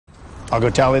I'll go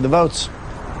tally the votes.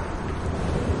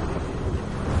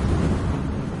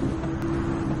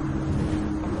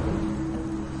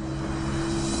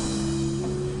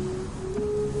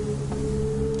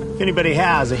 If anybody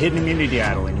has a hidden immunity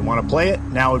idol and you want to play it,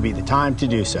 now would be the time to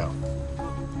do so.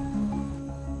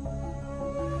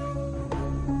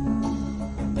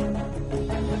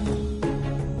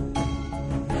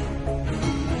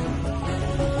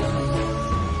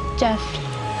 Jeff.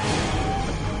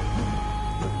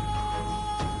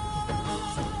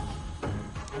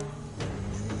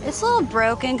 It's a little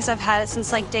broken because I've had it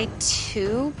since like day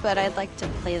 2, but I'd like to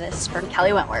play this for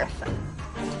Kelley Wentworth.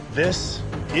 This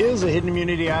is a hidden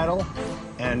immunity idol,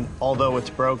 and although it's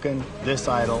broken, this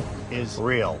idol is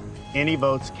real. Any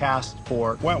votes cast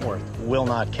for Wentworth will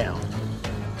not count.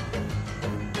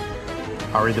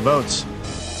 I'll read the votes.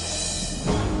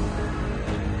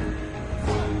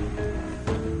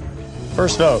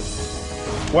 First vote,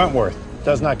 Wentworth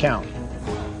does not count.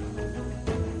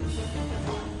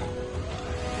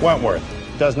 Wentworth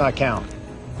does not count.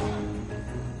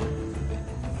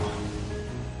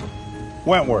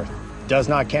 Wentworth does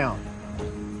not count.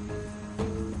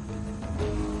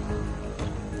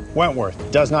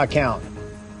 Wentworth does not count.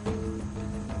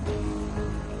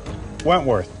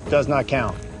 Wentworth does not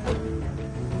count.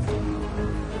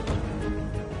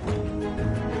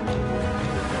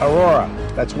 Aurora,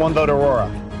 that's 1 vote Aurora.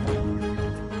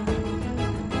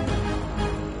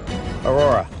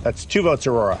 Aurora, that's 2 votes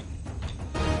Aurora.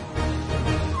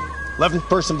 11th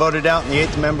person voted out and the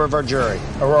 8th member of our jury,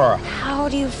 Aurora. How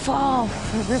do you fall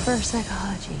for reverse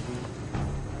psychology?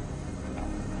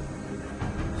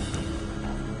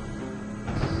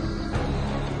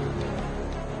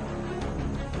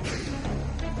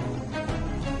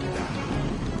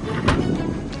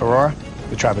 Aurora,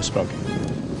 the tribe has spoken.